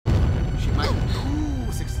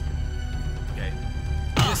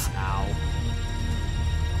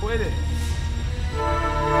with it. Oh,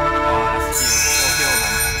 that's heal. Go heal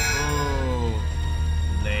them. Ooh.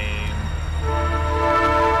 Lame. Ooh.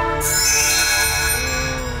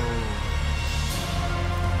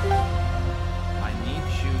 I need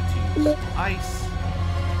you to use ice.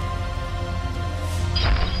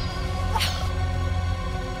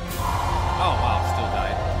 Oh wow, still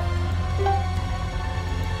died.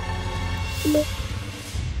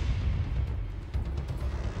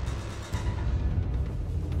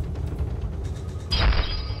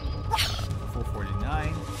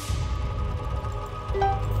 $449.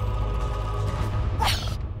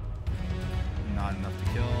 Not enough to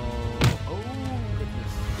kill. Oh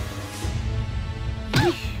goodness.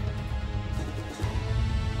 Yeesh.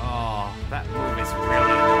 Oh, that move is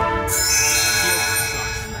really annoying. Heal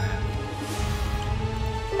sucks, man.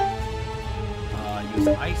 Use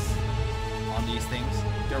ice on these things.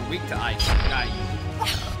 They're weak to ice. Gotta use it.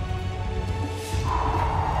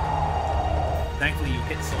 Thankfully, you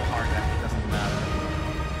hit so hard that it doesn't matter.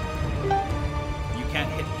 You can't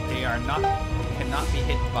hit. They are not. Cannot be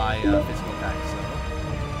hit by physical attacks. So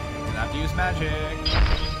you have to use magic.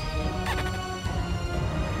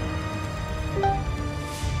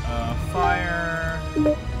 Fire.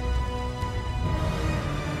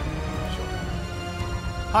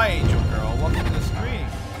 Hi, Angel Girl. Welcome to the stream.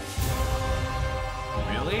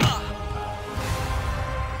 Really? Wow.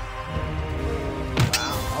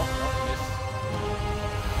 Oh,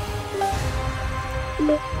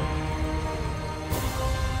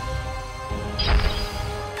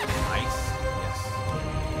 nice.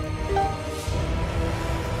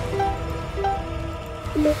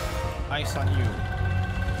 Yes. Ice on you.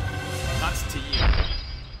 Nuts to you.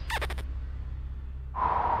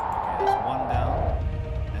 Okay, there's one down.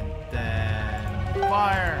 And then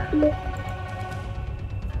fire.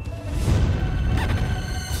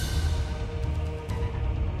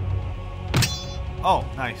 Oh,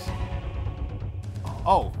 nice.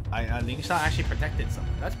 Oh, Lingsha actually protected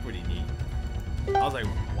something. That's pretty neat. I was like,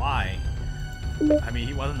 why? I mean,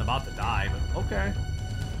 he wasn't about to die, but okay.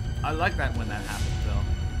 I like that when that happens, though.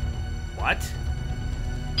 What?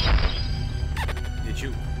 Did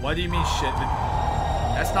you? What do you mean shit?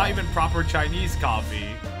 That's not even proper Chinese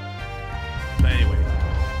coffee. But anyway.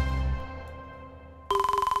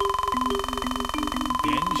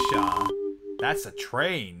 Gensha. That's a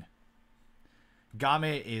train. Game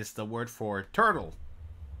is the word for turtle.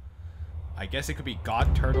 I guess it could be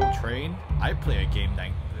God Turtle Train. I play a game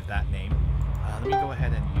with that name. Let me go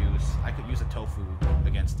ahead and use... I could use a tofu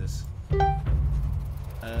against this. Tofu.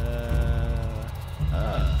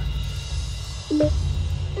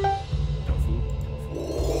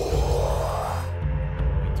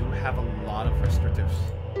 We do have a lot of restrictives.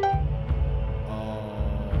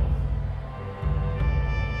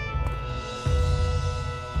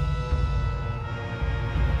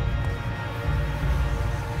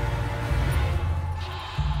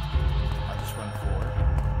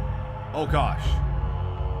 Oh gosh.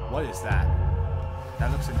 What is that?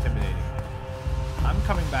 That looks intimidating. I'm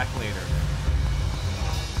coming back later.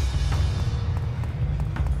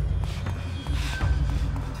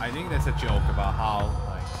 I think that's a joke about how,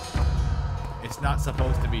 like, it's not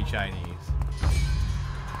supposed to be Chinese.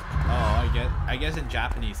 Oh, I guess in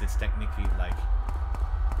Japanese it's technically like,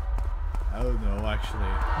 I don't know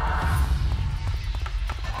actually.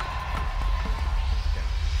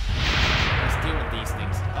 Deal with these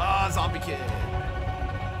things. Oh, zombie kid.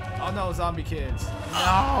 Oh no, zombie kids.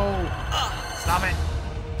 No. Stop it.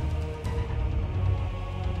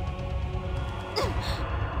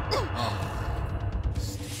 Oh,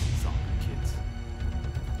 stupid zombie kids.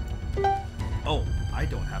 Oh, I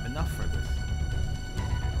don't have enough for this.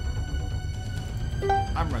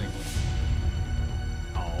 I'm running.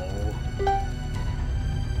 Oh.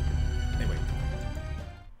 Anyway.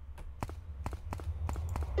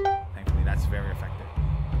 That's very effective.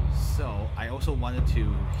 So, I also wanted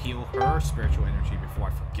to heal her spiritual energy before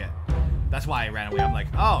I forget. That's why I ran away. I'm like,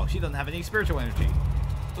 oh, she doesn't have any spiritual energy.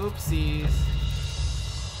 Oopsies.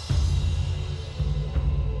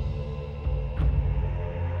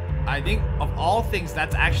 I think, of all things,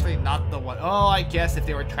 that's actually not the one. Oh, I guess if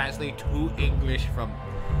they were translating to English from...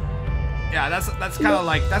 Yeah, that's kind of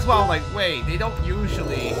like... That's why I'm like, wait, they don't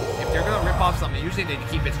usually... If they're gonna rip off something, usually they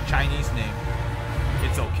keep its Chinese name.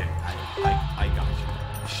 It's okay. I got you.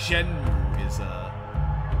 Shenmue is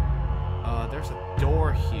there's a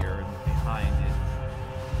door here behind it.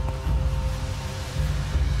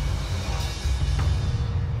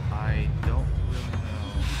 I don't really know.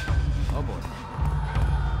 Oh boy.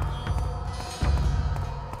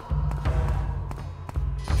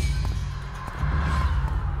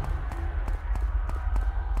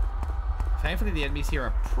 Thankfully, the enemies here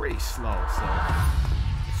are pretty slow, so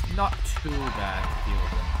it's not too bad to deal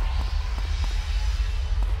with them.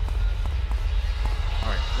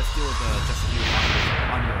 Alright, let's deal with just you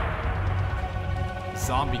on your own.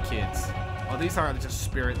 Zombie kids. Oh, these are just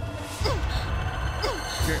spirit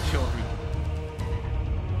children.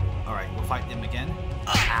 Alright, we'll fight them again.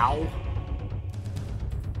 Ow!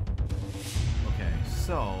 Okay,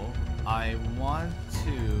 so I want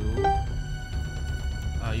to...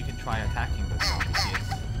 you can try attacking the zombie kids.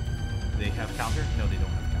 Do they have counter? No, they don't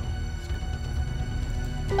have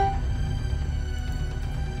counter.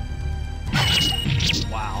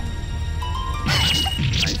 Wow.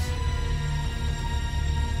 Nice.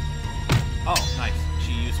 Oh, nice.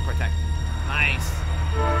 She used protect. Nice.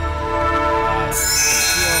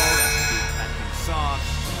 That thing sucks.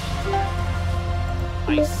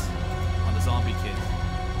 Nice. On the zombie kids.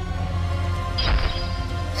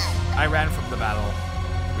 I ran from the battle.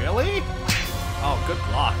 Really? Oh, good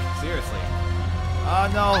block. Seriously. Oh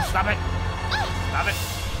no, stop it. Stop it.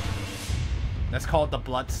 That's called the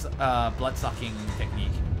blood-sucking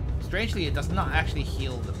technique. Strangely, it does not actually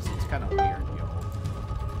heal them, so it's kind of weird, yo.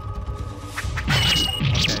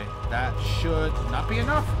 Okay, that should not be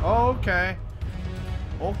enough. Okay.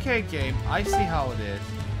 Okay, game. I see how it is.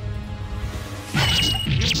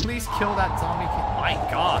 Can you please kill that zombie kid? My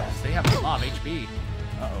gosh, they have a lot of HP.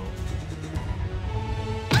 Uh-oh.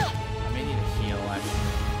 I may need a heal, actually.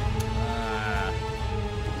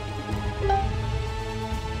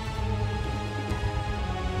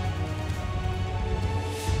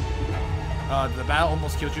 The battle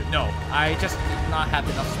almost killed you. No, I just did not have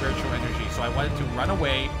enough spiritual energy, so I wanted to run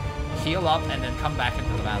away, heal up, and then come back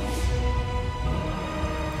into the battle.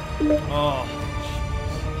 Oh,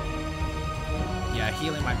 jeez. Yeah,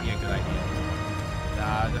 healing might be a good idea.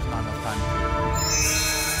 There's not enough time to do.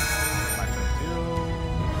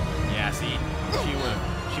 Yeah, see,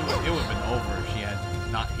 it would have been over if she had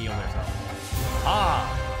not healed herself. Ah,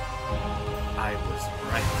 I was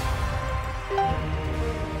right.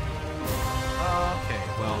 Okay,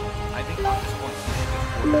 well, I think at this point we should just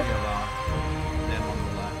order them on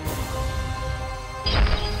the left.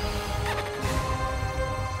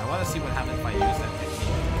 I want to see what happens if I use that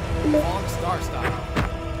technique. Falling Star style.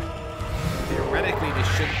 Theoretically, they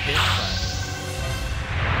shouldn't hit, but...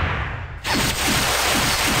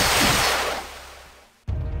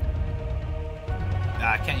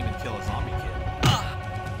 I can't even kill a zombie kid.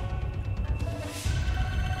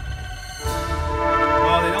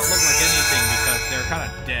 Well, they don't look like anything because they're kind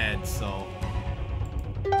of dead, so...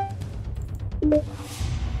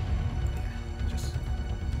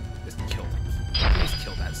 Just kill them. Please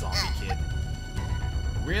kill that zombie kid.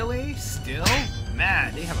 Really? Still?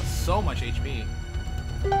 Man, they have so much HP.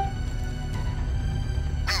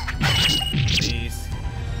 Please.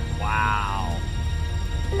 Wow.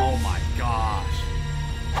 Oh my gosh.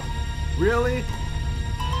 Really?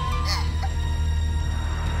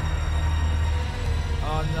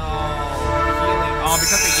 Oh no. Healing. Oh,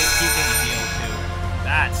 because they keep getting healed too.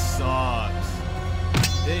 That sucks.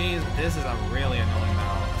 This is a really annoying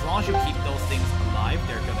battle. As long as you keep those things alive,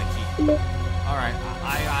 they're gonna keep... Alright,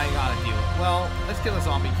 I gotta deal with it. Well, let's kill a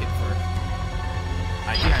zombie kid first.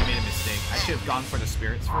 I think I made a mistake. I should have gone for the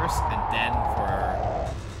spirits first, and then for...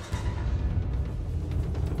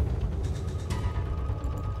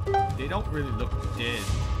 They don't really look dead.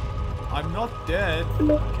 I'm not dead.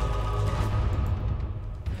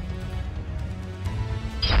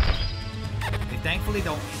 They thankfully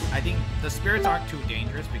don't... I think the spirits aren't too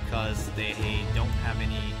dangerous because they don't have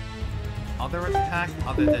any other attack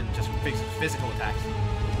other than just physical attacks.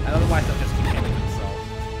 And otherwise they'll just keep killing themselves.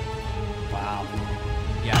 Wow.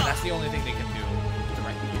 Yeah, that's the only thing they can do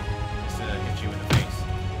directly, is to hit you in the face.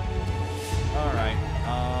 Alright,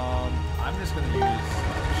 I'm just gonna use...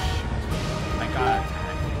 I gotta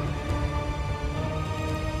attack.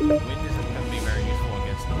 Wind isn't gonna be very useful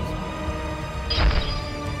against those.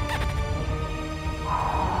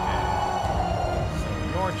 Okay. So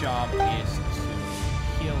your job is to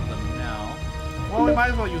heal them now. Well, we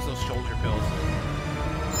might as well use those shoulder pills.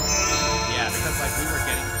 Yeah, because like we were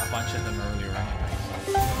getting a bunch of them earlier anyway,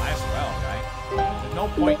 so might as well, right? There's no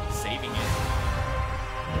point saving it.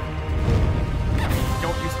 I mean, you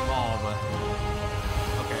don't use them all, but...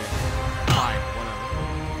 Okay. Fine, whatever.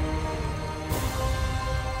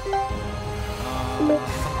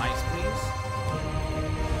 Some ice, please.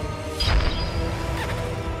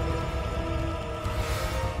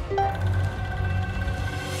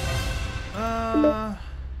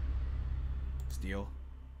 Steel.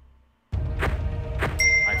 I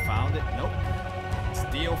found it. Nope.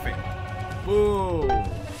 Steel failed. Boo! I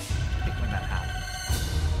hate when that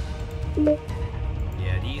happens.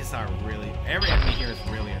 Yeah, these are really... Every enemy here is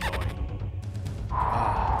really annoying.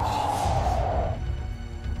 Oh,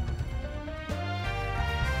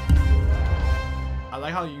 I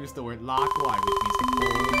like how you use the word 拉过来, which means to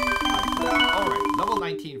pull. Alright, level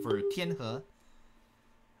 19 for Tianhe.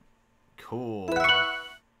 Cool.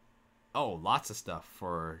 Oh, lots of stuff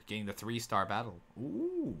for getting the 3-star battle.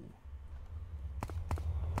 Ooh.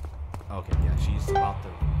 Okay, yeah, she's about to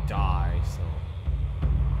die, so...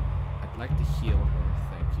 I'd like to heal her,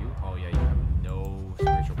 thank you. Oh yeah, you have no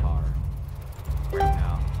spiritual power. Right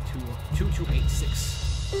now.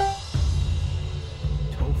 2286.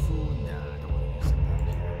 Tofu? Nah, I don't want to use that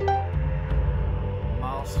here.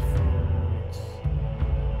 Mouse fruits.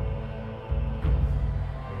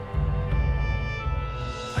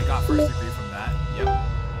 I got first degree from that. Yep.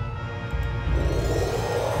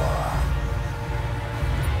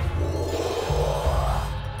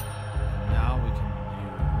 Now we can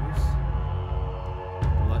use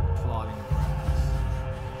blood clotting grass.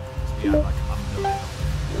 So we have like a million.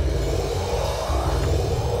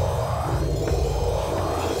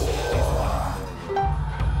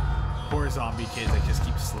 Poor zombie kids, I just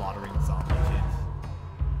keep slaughtering zombie kids.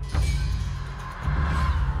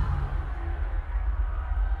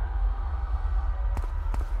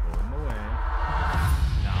 Throw them away.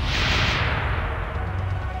 No.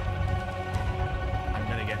 I'm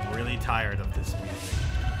gonna get really tired of this music.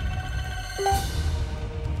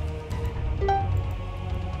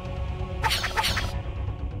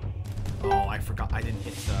 Oh, I forgot. I didn't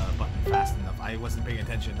hit the button fast enough. I wasn't paying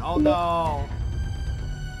attention. Oh no!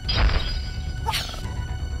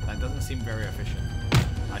 That doesn't seem very efficient.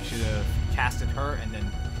 I should have casted her and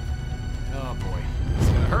then... Oh boy. It's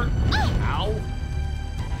gonna hurt. Ow!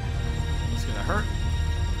 It's gonna hurt.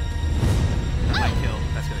 That might kill.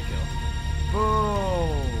 That's gonna kill.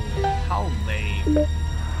 Boom! How lame.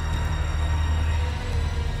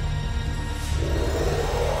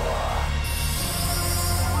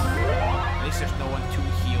 At least there's no one to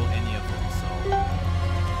heal any of them, so...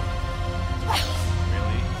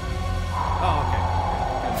 Really? Oh, okay.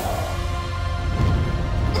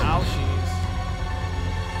 Now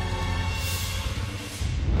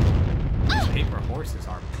these paper horses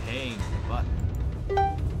are paying the butt.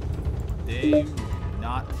 They do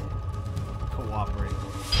not cooperate.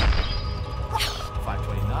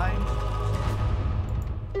 529.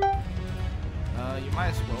 You might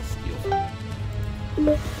as well steal from them.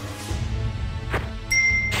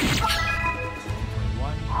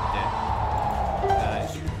 21, dead. That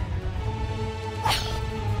is true.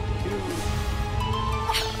 2.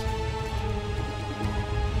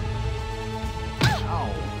 Ow.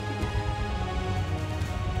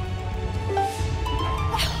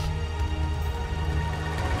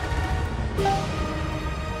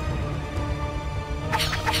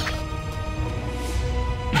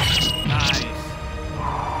 Nice. I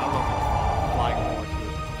love those flying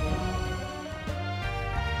horses.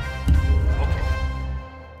 Okay.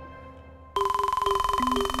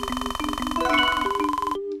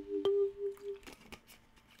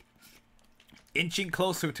 Inching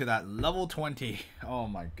closer to that level 20. Oh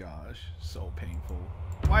my gosh, so painful.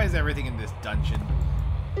 Why is everything in this dungeon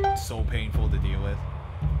so painful to deal with?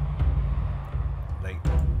 Like,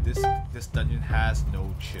 this dungeon has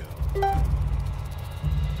no chill.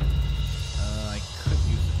 I could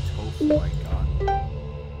use the tofu I got.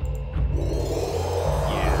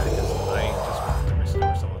 Yeah, I just want to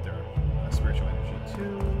restore some of their spiritual energy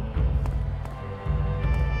too.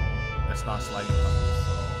 That's not sliding buttons,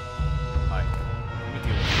 so... Let me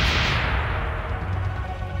deal with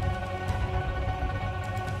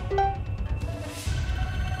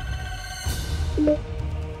this.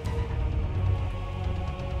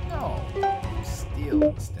 No, steal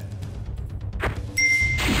instead.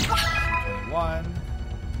 21.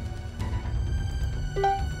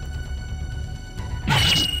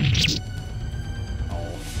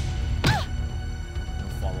 Oh. No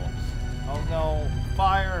follow-ups. Oh no,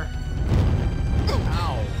 fire!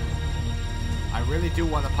 Ow. I really do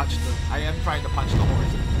want to punch the... I am trying to punch the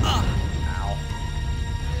horse. Ow.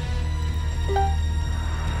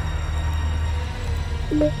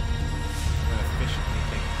 I'm gonna efficiently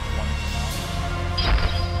take one of them out.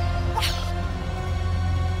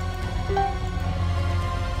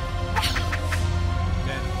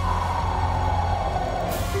 Then...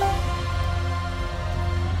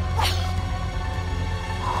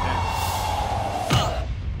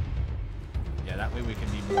 Yeah, that way we can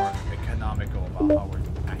be more economical about how we're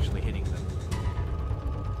actually hitting them.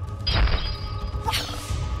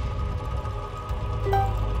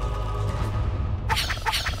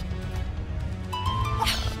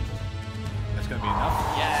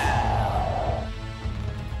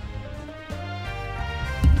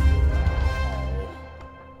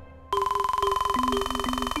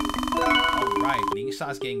 right, Lingsha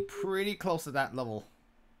is getting pretty close to that level.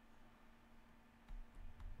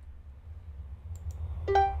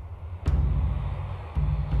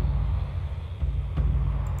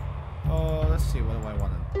 Oh, let's see, what do I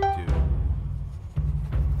want to do?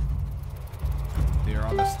 They're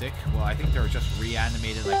on the stick? Well, I think they're just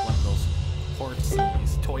reanimated like one of those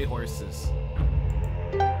horses, toy horses.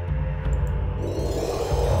 I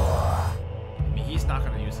mean, he's not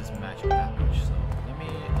going to use his magic that much, so let me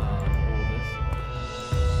pull this.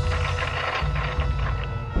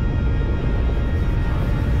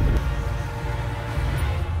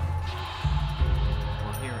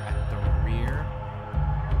 We're here at the rear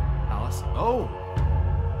palace. Oh!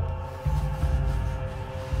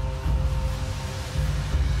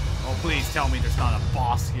 Oh, please tell me there's not a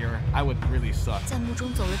boss here. I would really suck. 在墓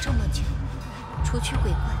中走了这么久，除去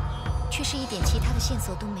鬼怪，却是一点其他的线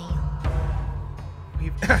索都没有。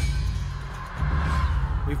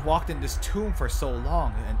 We've walked in this tomb for so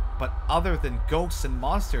long, but other than ghosts and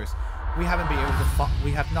monsters, we have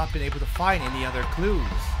not been able to find any other clues.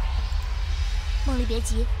 梦离，别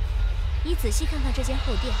急，你仔细看看这间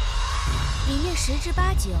后殿，里面十之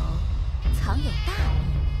八九藏有大秘。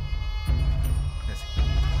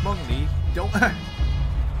梦离,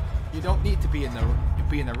 you don't need to be in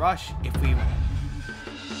a rush.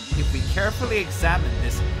 If we carefully examine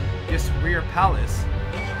this rear palace,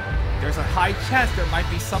 there's a high chance there might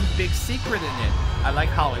be some big secret in it. I like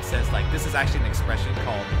how it says, like, this is actually an expression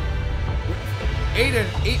called 8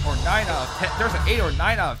 or 9 out of 10. There's an 8 or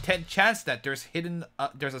 9 out of 10 chance that there's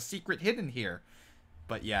a secret hidden here.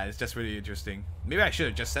 But yeah, it's just really interesting. Maybe I should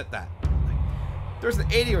have just said that. Like, there's an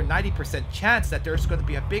 80 or 90% chance that there's going to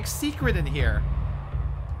be a big secret in here.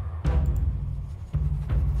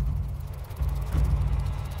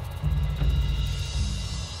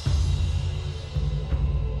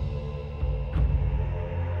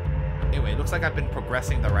 Anyway, it looks like I've been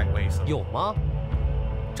progressing the right way. So. 有吗？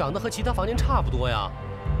长得和其他房间差不多呀。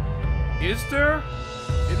Is there?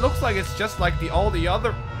 It looks like it's just like all the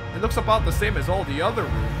other. It looks about the same as all the other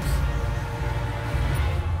rooms.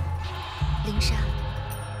 灵莎，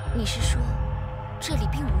你是说这里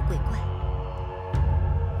并无鬼怪？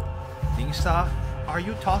 Lingsha, are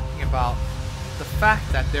you talking about the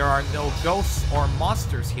fact that there are no ghosts or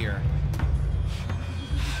monsters here?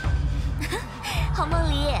 好，梦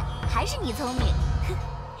离，还是你聪明。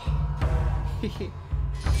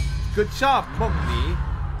Good job, Mengli.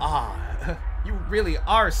 Ah, you really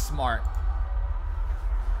are smart.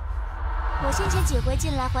 我先前几回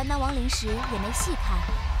进来环南王陵时也没细看，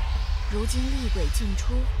如今厉鬼进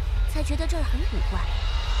出，才觉得这儿很古怪。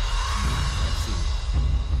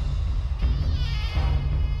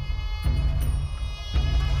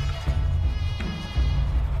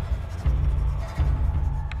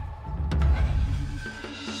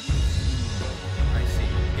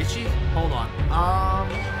Hold on.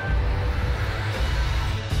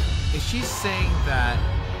 Is she saying that?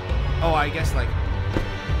 Oh, I guess like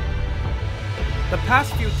the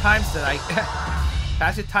past few times that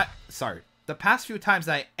the past few times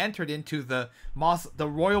that I entered into the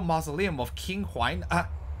royal mausoleum of King Huainan,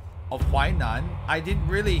 I didn't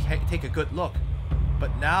really take a good look.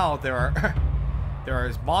 But now there are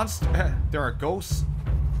ghosts.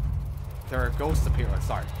 There are ghosts appearing.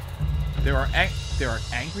 Sorry. There are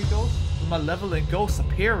angry ghosts, malevolent ghosts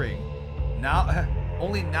appearing. Now,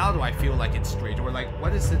 only now do I feel like it's strange. Or like,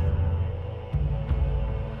 what is it?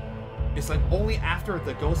 It's like only after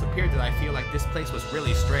the ghosts appeared did I feel like this place was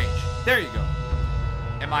really strange. There you go.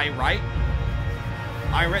 Am I right?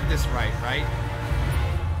 I read this right?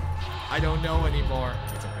 I don't know anymore.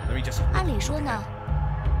 It's okay. Let me just. 按理说呢，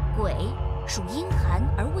鬼属阴寒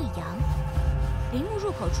而未阳。 陵墓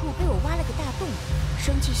入口处被我挖了个大洞，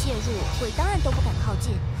生气泄入，鬼当然都不敢靠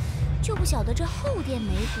近。就不晓得这后殿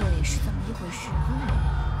没鬼是怎么一回事。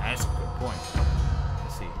That's a good point.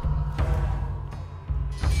 Let's see.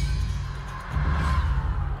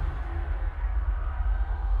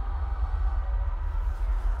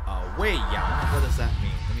 未阳 What does that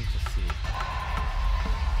mean? Let me just see.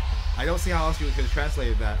 I don't see how else you could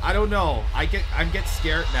translate that. I don't know. I get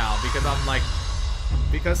scared now because I'm like.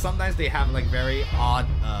 Because sometimes they have like very odd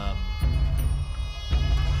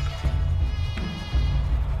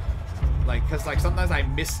because sometimes I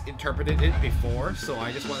misinterpreted it before, so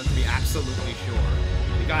I just wanted to be absolutely sure.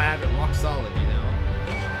 You gotta have it rock solid, you know.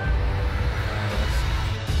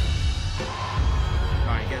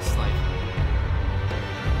 I guess like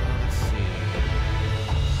let's see.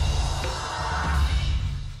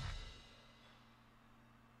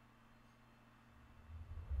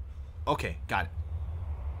 Okay, got it.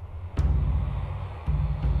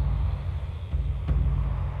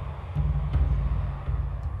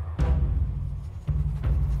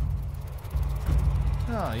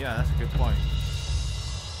 Huh, yeah, that's a good point.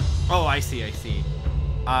 Oh, I see.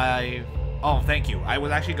 Oh, thank you. I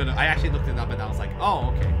actually looked it up and I was like,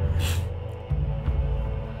 oh, okay.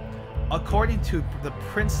 According to the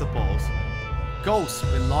principles, ghosts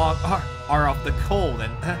are of the cold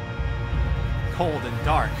and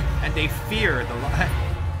dark, and they fear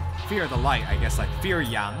the light, I guess, like fear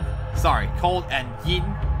yang. Sorry, cold and yin.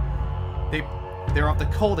 They're of the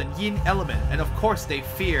cold and yin element, and of course they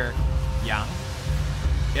fear yang.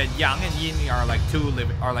 Yeah, yang and yin are like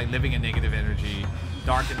living in negative energy,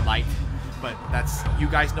 dark and light. But that's, you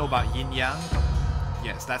guys know about yin yang?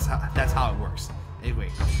 Yes, that's how it works. Anyway,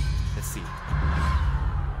 let's see.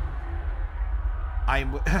 I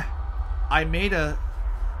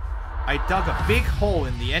dug a big hole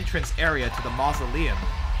in the entrance area to the mausoleum,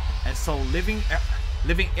 and so living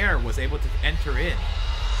air was able to enter in.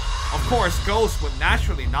 Of course, ghosts would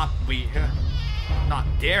naturally not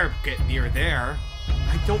dare get near there.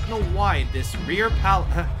 I don't know why this rear palace.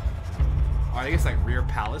 I think it's like rear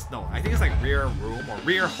palace. No, I think it's like rear room or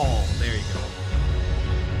rear hall. There you go.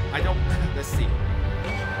 Let's see.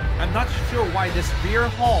 I'm not sure why this rear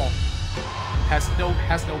hall has no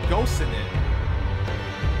ghosts in it.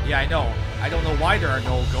 Yeah, I know. I don't know why there are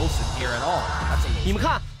no ghosts in here at all. That's a little... 你们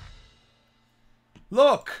看，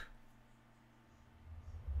 Look.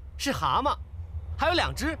 是蛤蟆，还有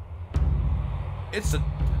2只。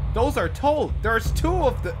 Those are toads. There's 2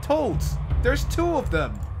 of the toads. There's 2 of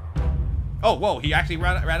them. Oh, whoa! He actually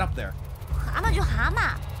ran up there. 蛤蟆就蛤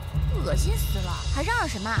蟆，恶心死了，还嚷嚷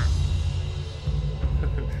什么啊？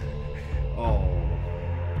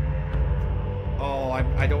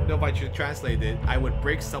 I don't know if I should translate it. I would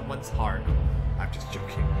break someone's heart. I'm just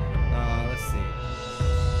joking. Let's see.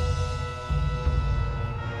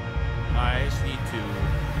 I just need to...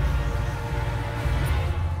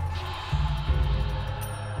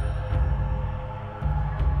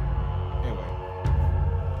 Anyway.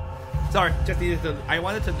 Sorry, just needed to... I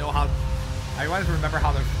wanted to remember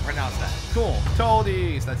how to pronounce that. Cool.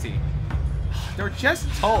 Toadies. Let's see. They're just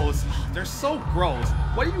toads. They're so gross.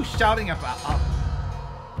 What are you shouting about?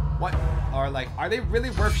 What? Or like, are they really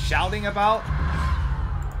worth shouting about?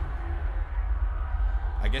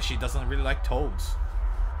 I guess she doesn't really like toads.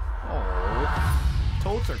 Oh,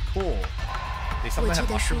 toads are cool. They sometimes have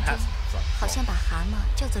mushroom hats. 好像把蛤蟆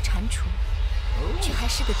叫做蟾蜍，却还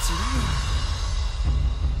是个吉利。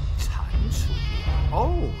蟾蜍.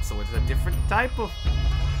 Oh, so it's a different type of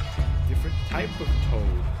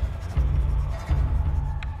toad.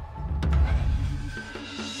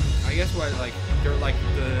 I guess what, like, they're like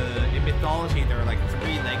in mythology, they're like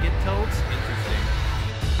 3-legged toads. Interesting.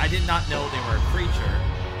 I did not know they were a creature,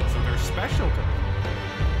 so they're special to me.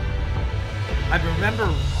 I remember,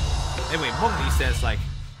 anyway, Mengli says, like,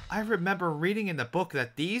 I remember reading in the book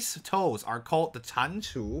that these toads are called the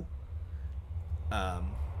Chanchu.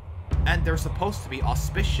 And they're supposed to be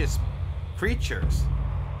auspicious creatures.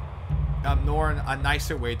 Nor a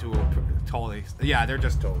nicer way to totally, yeah, they're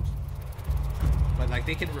just toads. But like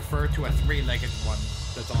they can refer to a 3-legged one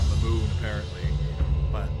that's on the moon apparently.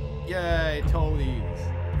 But yay, toadies.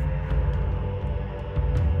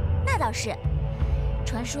 那倒是，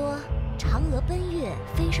传说嫦娥奔月，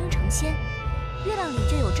飞升成仙，月亮里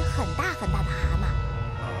就有只很大很大的蛤蟆，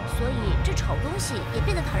所以这丑东西也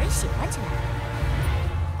变得讨人喜欢起来。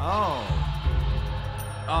Oh.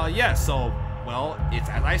 Yeah. So, well, it's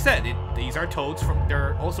as I said. These are toads from.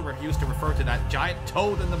 They're also used to refer to that giant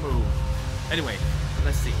toad in the moon. Anyway,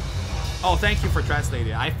 let's see. Oh, thank you for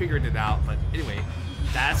translating. I figured it out. But anyway,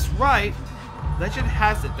 that's right. Legend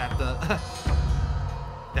has it that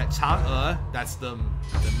that Chang'e, that's the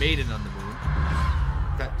maiden on the moon.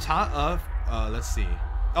 That Chang'e, let's see.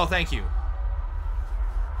 Oh, thank you.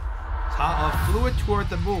 Chang'e flew toward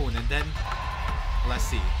the moon and then, let's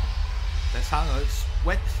see. That Chang'e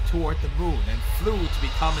went toward the moon and flew to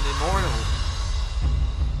become an immortal.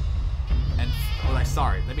 And, well, like,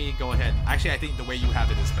 sorry, let me go ahead. Actually, I think the way you have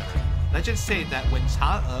it is better. Legends say that when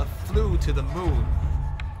Chang'e flew to the moon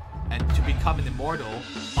and to become an immortal,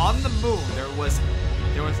 on the moon there was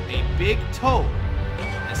a big toad.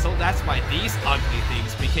 And so that's why these ugly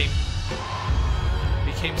things became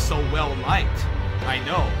so well liked. I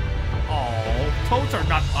know. Oh, toads are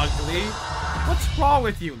not ugly. What's wrong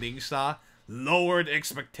with you, Lingsha? Lowered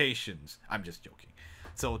expectations. I'm just joking.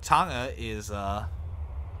 So Chang'e is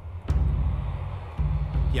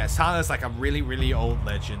yeah, Chang'e is like a really, really old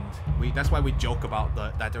legend. That's why we joke about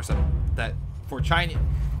that for Chinese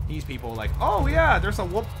people, like, oh yeah, there's a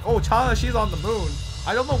Chang'e, she's on the moon.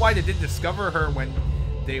 I don't know why they didn't discover her when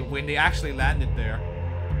they actually landed there.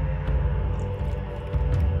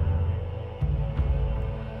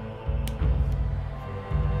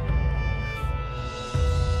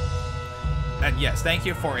 And yes, thank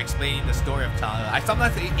you for explaining the story of Tala.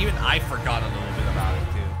 Sometimes even I forgot a little bit about it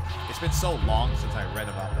too. It's been so long since I read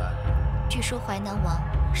about that. 据说淮南王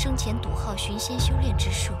生前笃好寻仙修炼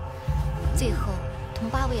之术，最后同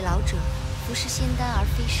8位老者服食仙丹而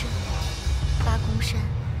飞升，八公山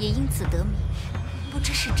也因此得名，不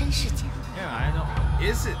知是真是假。Yeah, I know.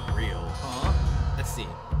 Is it real? Huh? Let's see.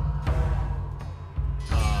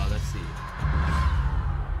 Let's see.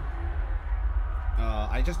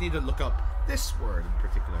 I just need to look up this word in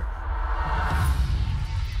particular.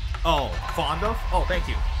 Oh, fond of? Oh, thank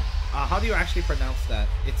you. How do you actually pronounce that?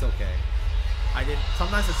 It's okay. I didn't.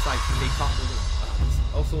 Sometimes it's like they talk.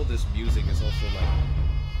 Also, this music is also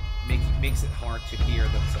like makes it hard to hear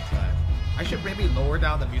them sometimes. I should maybe lower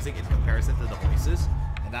down the music in comparison to the voices,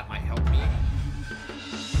 and that might help me.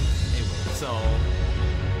 Anyway, so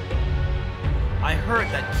I heard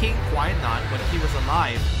that King Huainan, when he was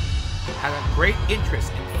alive, had a great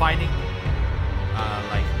interest in finding,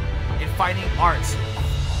 finding arts.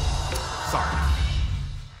 Sorry.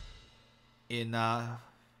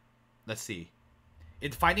 Let's see.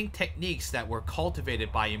 In finding techniques that were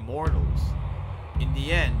cultivated by immortals. In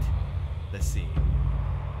the end, let's see.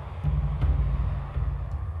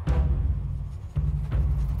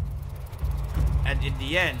 And in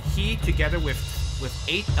the end, he, together with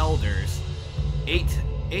 8 elders, ate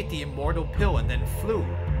the immortal pill and then flew.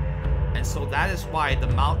 And so that is why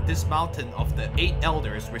this mountain of the 8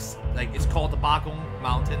 elders, it's called the Bagong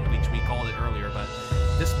Mountain, which we called it earlier, but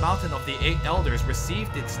this mountain of the 8 elders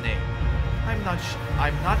received its name. I'm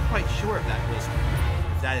not quite sure if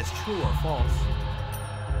that is true or false.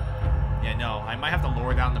 Yeah, no, I might have to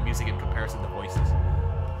lower down the music in comparison to voices.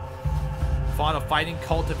 Fond of fighting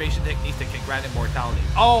cultivation techniques that can grant immortality.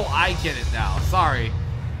 Oh, I get it now. Sorry.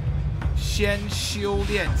 先修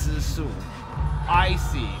炼之术. I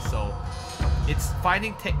see. So it's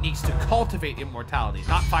finding techniques to cultivate immortality,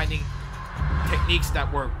 not finding techniques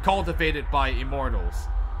that were cultivated by immortals.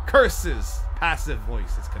 Curses! Passive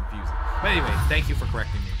voice is confusing. But anyway, thank you for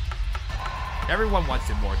correcting me. Everyone wants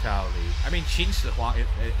immortality. I mean, 秦始皇.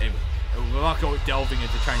 Anyway, we're not going delving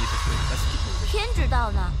into Chinese history. Let's keep moving. 天知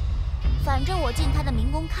道呢，反正我进他的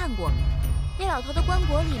明宫看过，那老头的棺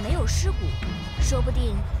椁里没有尸骨，说不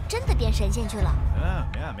定真的变神仙去了。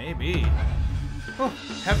Yeah, maybe. Oh,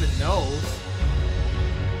 heaven knows.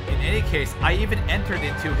 In any case, I even entered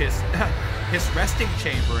into his resting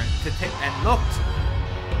chamber and looked.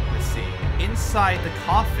 Let's see. Inside the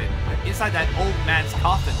coffin, inside that old man's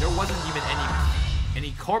coffin, there wasn't even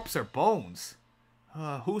any corpse or bones.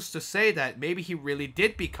 Who's to say that maybe he really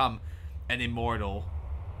did become an immortal?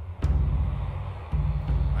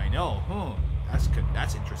 I know.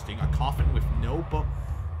 That's interesting. A coffin with no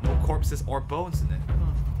corpses or bones in it.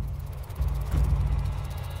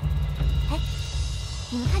 哎，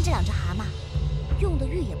你们看这2只蛤蟆，用的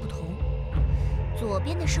玉也不同，左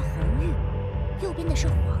边的是红玉，右边的是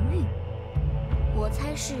黄玉。我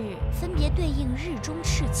猜是分别对应日中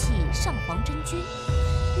赤气上皇真君，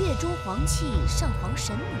月中黄气上皇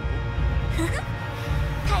神女。呵呵，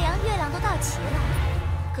太阳、月亮都到齐了，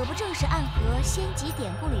可不正是暗合仙籍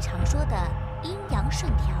典故里常说的阴阳顺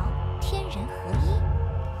调、天人合一？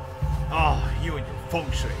 Oh, you and your feng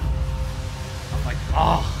shui. I'm like,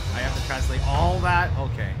 oh, I have to translate all that?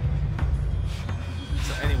 Okay.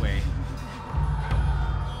 So anyway.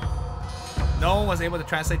 No one was able to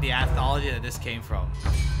translate the anthology that this came from.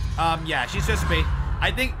 Yeah, she's just made...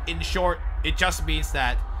 I think, in short, it just means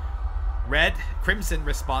that red, crimson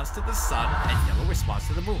responds to the sun, and yellow responds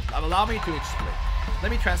to the moon. Allow me to explain.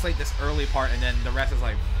 Let me translate this early part, and then the rest is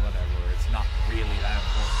like, whatever. It's not really that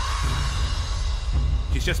important.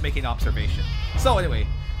 She's just making an observation. So anyway,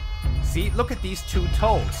 see, look at these 2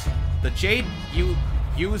 toes. The jade you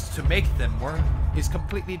used to make them is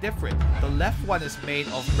completely different. The left one is made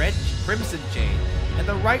of red crimson jade, and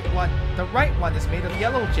the right one is made of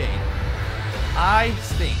yellow jade. I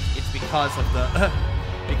think it's because of the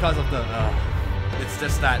it's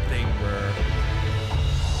just that thing where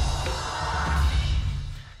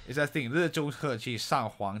it's that thing 日中特气上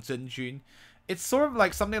皇真君. It's sort of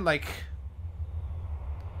like something like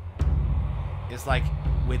it's like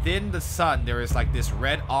within the sun there is like this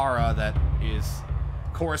red aura that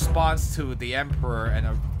corresponds to the emperor and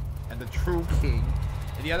the true king,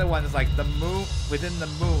 and the other one is like the moon. Within the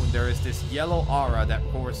moon there is this yellow aura that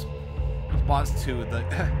corresponds to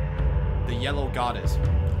the yellow goddess.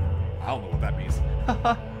 I don't know what that means.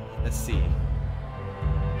 Let's see.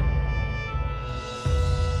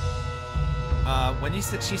 When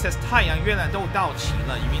she says 太阳月亮都到齐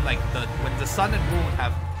了, you mean like when the sun and moon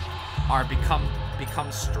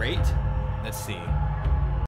become straight? Let's see.